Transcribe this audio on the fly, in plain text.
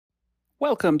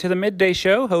Welcome to the Midday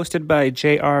Show, hosted by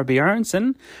J.R.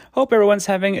 Bjarnson. Hope everyone's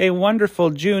having a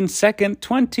wonderful June 2nd,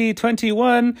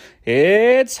 2021.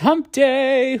 It's Hump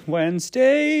Day,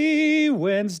 Wednesday.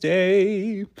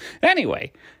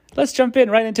 Anyway, let's jump in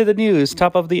right into the news,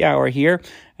 top of the hour here,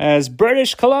 as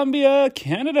British Columbia,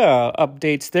 Canada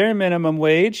updates their minimum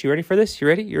wage. You ready for this? You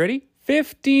ready?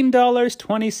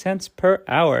 $15.20 per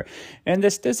hour. And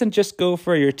this doesn't just go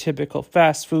for your typical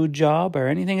fast food job or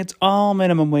anything. It's all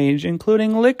minimum wage,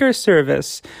 including liquor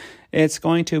service. It's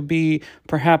going to be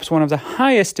perhaps one of the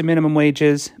highest minimum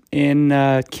wages in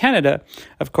Canada.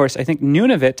 Of course, I think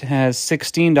Nunavut has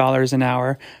 $16 an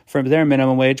hour for their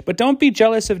minimum wage. But don't be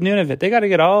jealous of Nunavut. They got to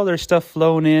get all their stuff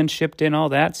flown in, shipped in, all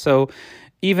that. So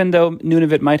even though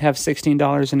Nunavut might have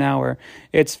 $16 an hour,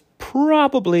 it's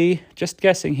probably, just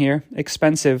guessing here,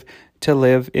 expensive to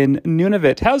live in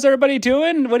Nunavut. How's everybody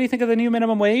doing? What do you think of the new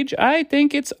minimum wage? I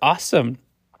think it's awesome.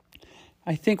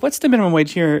 I think, what's the minimum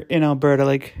wage here in Alberta?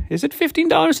 Is it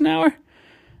 $15 an hour?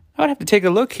 I would have to take a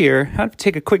look here. I'd have to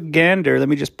take a quick gander. Let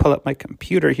me just pull up my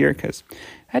computer here, because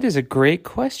that is a great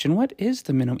question. What is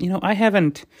the minimum?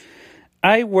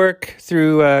 I work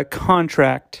through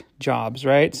contract jobs,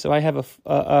 right? So I have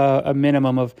a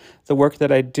minimum of the work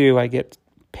that I do. I get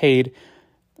paid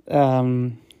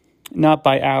not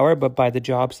by hour, but by the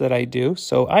jobs that I do.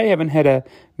 So I haven't had a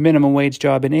minimum wage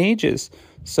job in ages.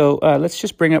 So let's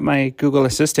just bring up my Google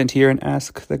Assistant here and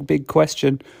ask the big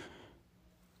question.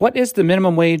 What is the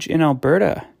minimum wage in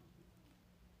Alberta?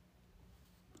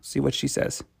 See what she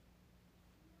says.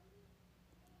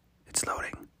 It's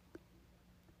loading.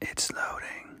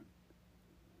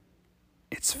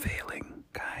 It's failing,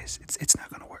 guys. It's not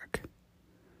going to work.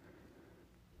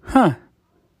 Huh.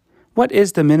 What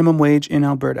is the minimum wage in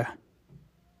Alberta?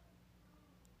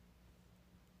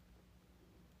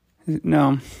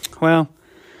 No. Well,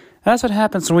 that's what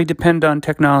happens when we depend on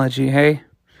technology, hey?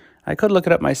 I could look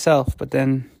it up myself, but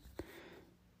then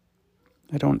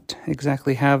I don't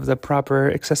exactly have the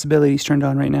proper accessibilities turned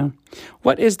on right now.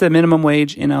 What is the minimum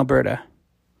wage in Alberta?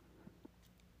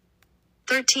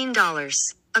 $13,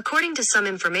 according to some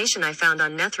information I found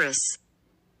on Nethris.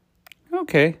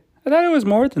 Okay. I thought it was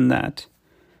more than that.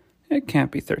 It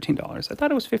can't be $13. I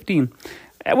thought it was $15.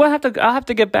 I'll have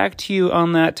to get back to you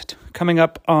on that coming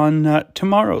up on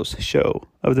tomorrow's show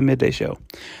of the Midday Show.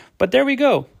 But there we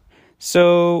go.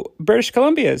 So British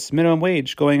Columbia's minimum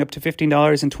wage going up to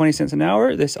 $15.20 an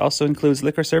hour. This also includes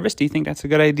liquor service. Do you think that's a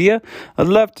good idea? I'd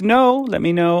love to know. Let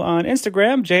me know on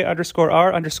Instagram,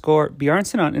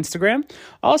 J_R_Bjarnson on Instagram.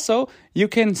 Also, you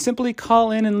can simply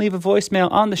call in and leave a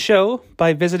voicemail on the show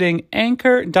by visiting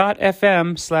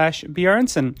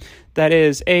anchor.fm/Bjarnson. That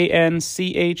is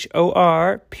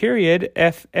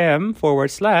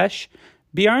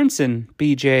ANCHOR.FM/Bjarnson,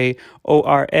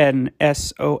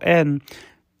 BJORNSON.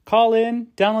 Call in,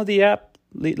 download the app,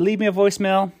 leave me a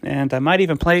voicemail, and I might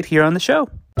even play it here on the show.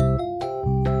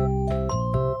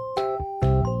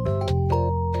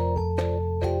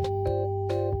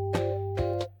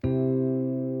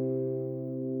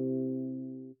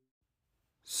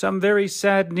 Some very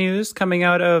sad news coming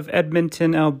out of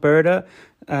Edmonton, Alberta.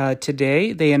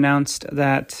 Today, they announced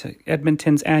that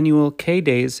Edmonton's annual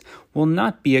K-Days will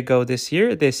not be a go this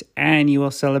year. This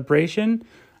annual celebration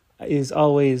is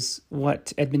always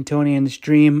what Edmontonians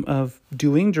dream of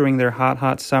doing during their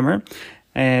hot summer.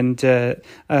 And a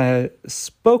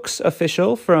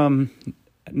spokesofficial from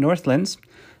Northlands,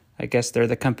 I guess they're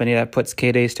the company that puts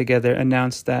K-Days together,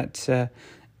 announced that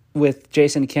with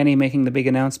Jason Kenney making the big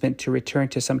announcement to return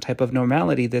to some type of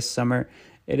normality this summer,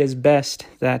 it is best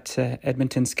that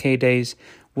Edmonton's K-Days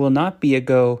will not be a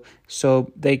go, so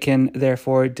they can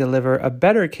therefore deliver a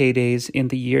better K-Days in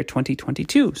the year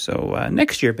 2022. So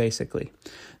next year, basically.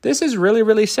 This is really,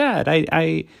 really sad.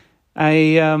 I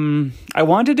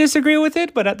want to disagree with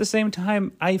it, but at the same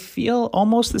time, I feel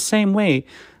almost the same way.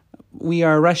 We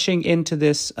are rushing into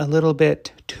this a little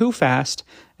bit too fast,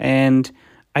 and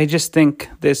I just think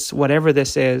this, whatever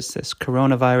this is, this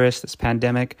coronavirus, this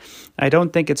pandemic, I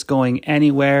don't think it's going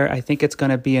anywhere. I think it's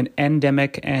going to be an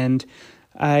endemic, and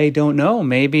I don't know,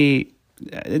 maybe,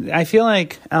 I feel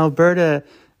like Alberta,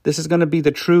 this is going to be the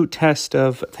true test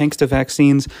of, thanks to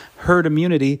vaccines, herd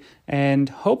immunity, and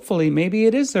hopefully maybe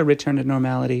it is a return to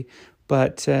normality,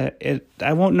 but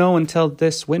I won't know until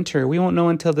this winter. We won't know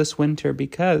until this winter,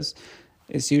 because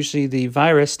it's usually the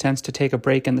virus tends to take a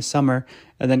break in the summer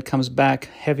and then comes back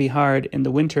heavy hard in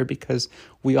the winter, because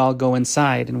we all go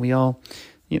inside and we all,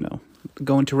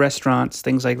 go into restaurants,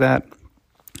 things like that.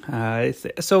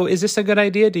 So is this a good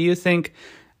idea? Do you think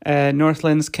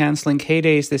Northlands cancelling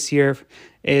K-Days this year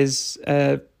is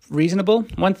reasonable.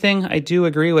 One thing I do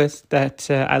agree with that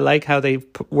I like how they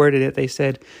worded it. They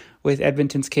said with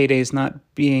Edmonton's K-Days not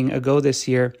being a go this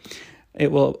year,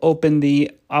 it will open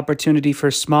the opportunity for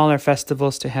smaller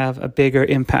festivals to have a bigger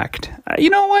impact. You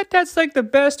know what? That's like the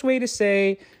best way to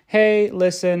say, hey,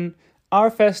 listen,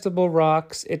 our festival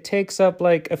rocks. It takes up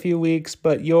like a few weeks,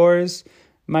 but yours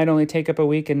might only take up a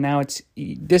week, and now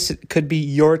this could be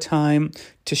your time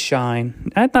to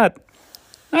shine. I thought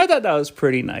that was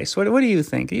pretty nice. What do you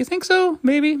think? Do you think so?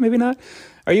 Maybe not.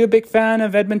 Are you a big fan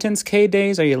of Edmonton's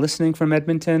K-Days? Are you listening from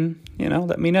Edmonton?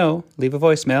 Let me know. Leave a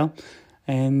voicemail.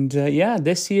 And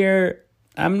this year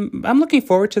I'm looking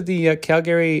forward to the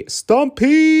Calgary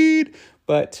Stampede,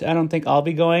 but I don't think I'll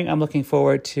be going. I'm looking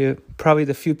forward to probably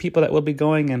the few people that will be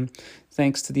going, and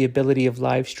thanks to the ability of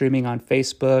live streaming on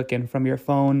Facebook and from your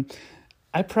phone,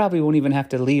 I probably won't even have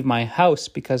to leave my house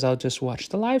because I'll just watch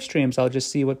the live streams. I'll just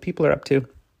see what people are up to.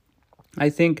 I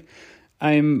think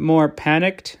I'm more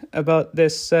panicked about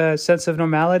this sense of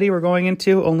normality we're going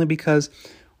into, only because,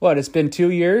 it's been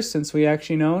 2 years since we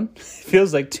actually known. It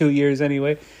feels like 2 years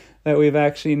anyway, that we've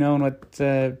actually known what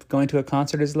going to a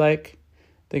concert is like.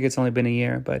 I think it's only been a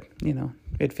year, but,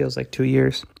 it feels like 2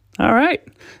 years. All right.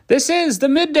 This is The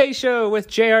Midday Show with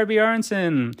J.R.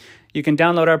 Bjarnson. You can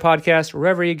download our podcast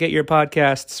wherever you get your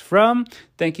podcasts from.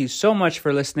 Thank you so much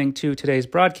for listening to today's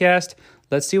broadcast.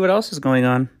 Let's see what else is going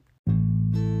on.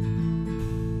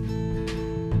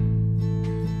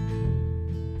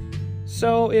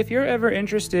 So if you're ever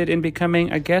interested in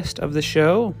becoming a guest of the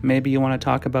show, maybe you want to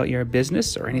talk about your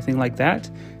business or anything like that,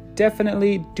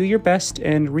 definitely do your best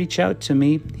and reach out to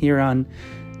me here on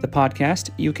the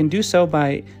podcast. You can do so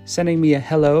by sending me a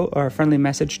hello or a friendly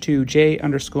message to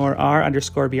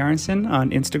J_R_Bjarnson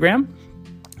on Instagram.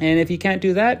 And if you can't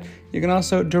do that, you can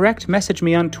also direct message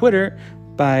me on Twitter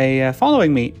by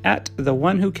following me at The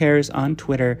One Who Cares on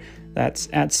Twitter. That's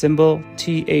at symbol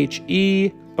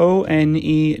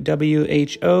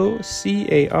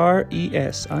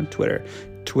THEONEWHOCARES on Twitter.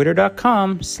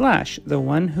 Twitter.com/The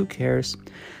One Who Cares.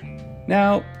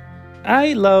 Now,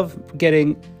 I love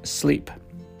getting sleep,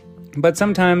 but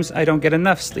sometimes I don't get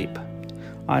enough sleep.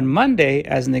 On Monday,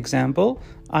 as an example,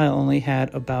 I only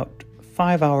had about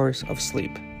 5 hours of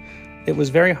sleep. It was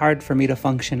very hard for me to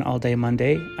function all day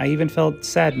Monday. I even felt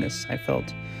sadness. I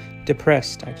felt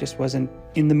depressed. I just wasn't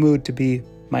in the mood to be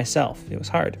myself. It was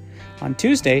hard. On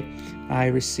Tuesday, I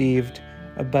received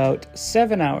about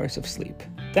 7 hours of sleep.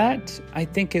 That, I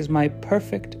think, is my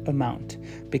perfect amount,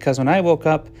 because when I woke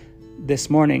up this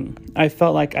morning, I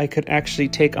felt like I could actually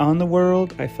take on the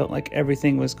world. I felt like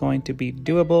everything was going to be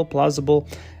doable, plausible,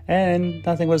 and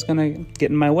nothing was going to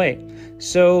get in my way.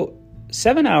 So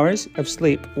 7 hours of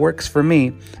sleep works for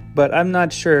me, but I'm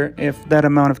not sure if that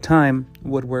amount of time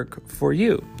would work for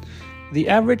you. The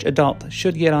average adult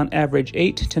should get on average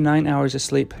 8 to 9 hours of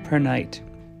sleep per night,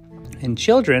 and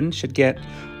children should get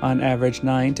on average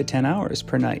 9 to 10 hours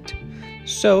per night.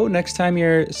 So next time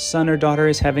your son or daughter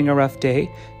is having a rough day,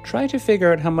 try to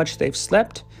figure out how much they've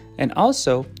slept and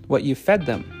also what you fed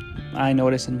them. I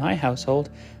notice in my household,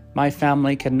 my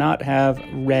family cannot have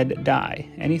red dye.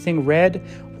 Anything red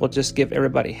will just give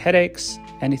everybody headaches.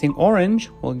 Anything orange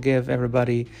will give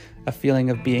everybody a feeling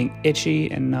of being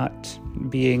itchy and not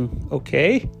being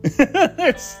okay.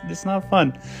 It's not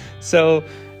fun. So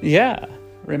yeah,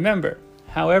 remember,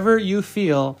 however you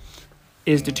feel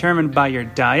is determined by your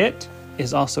diet,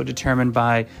 is also determined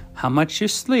by how much you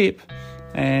sleep.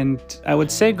 And I would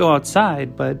say go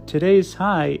outside, but today's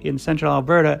high in central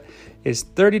Alberta is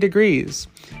 30 degrees,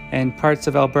 and parts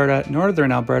of Alberta,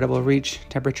 northern Alberta, will reach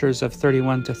temperatures of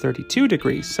 31 to 32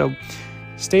 degrees. So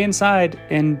stay inside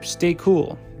and stay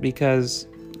cool, because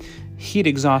heat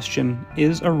exhaustion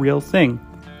is a real thing.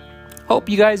 Hope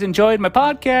you guys enjoyed my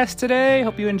podcast today.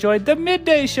 Hope you enjoyed The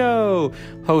Midday Show,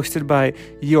 hosted by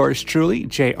yours truly,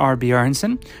 J.R.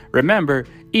 Bjarnson. Remember,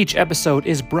 each episode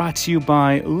is brought to you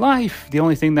by life, the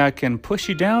only thing that can push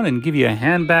you down and give you a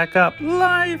hand back up.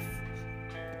 Life!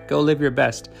 Go live your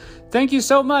best. Thank you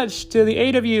so much to the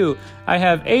 8 of you. I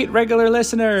have 8 regular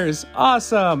listeners.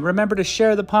 Awesome. Remember to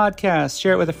share the podcast.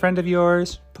 Share it with a friend of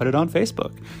yours. Put it on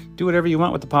Facebook. Do whatever you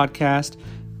want with the podcast.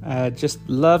 Just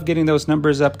love getting those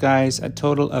numbers up, guys. A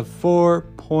total of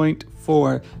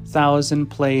 4.4 thousand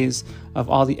plays of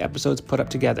all the episodes put up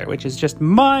together, which is just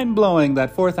mind-blowing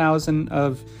that 4,000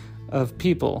 of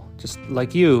people just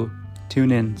like you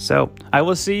tune in. So I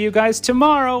will see you guys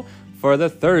tomorrow for the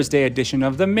Thursday edition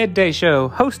of The Midday Show,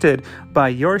 hosted by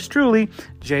yours truly,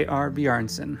 J.R.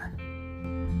 Bjarnson.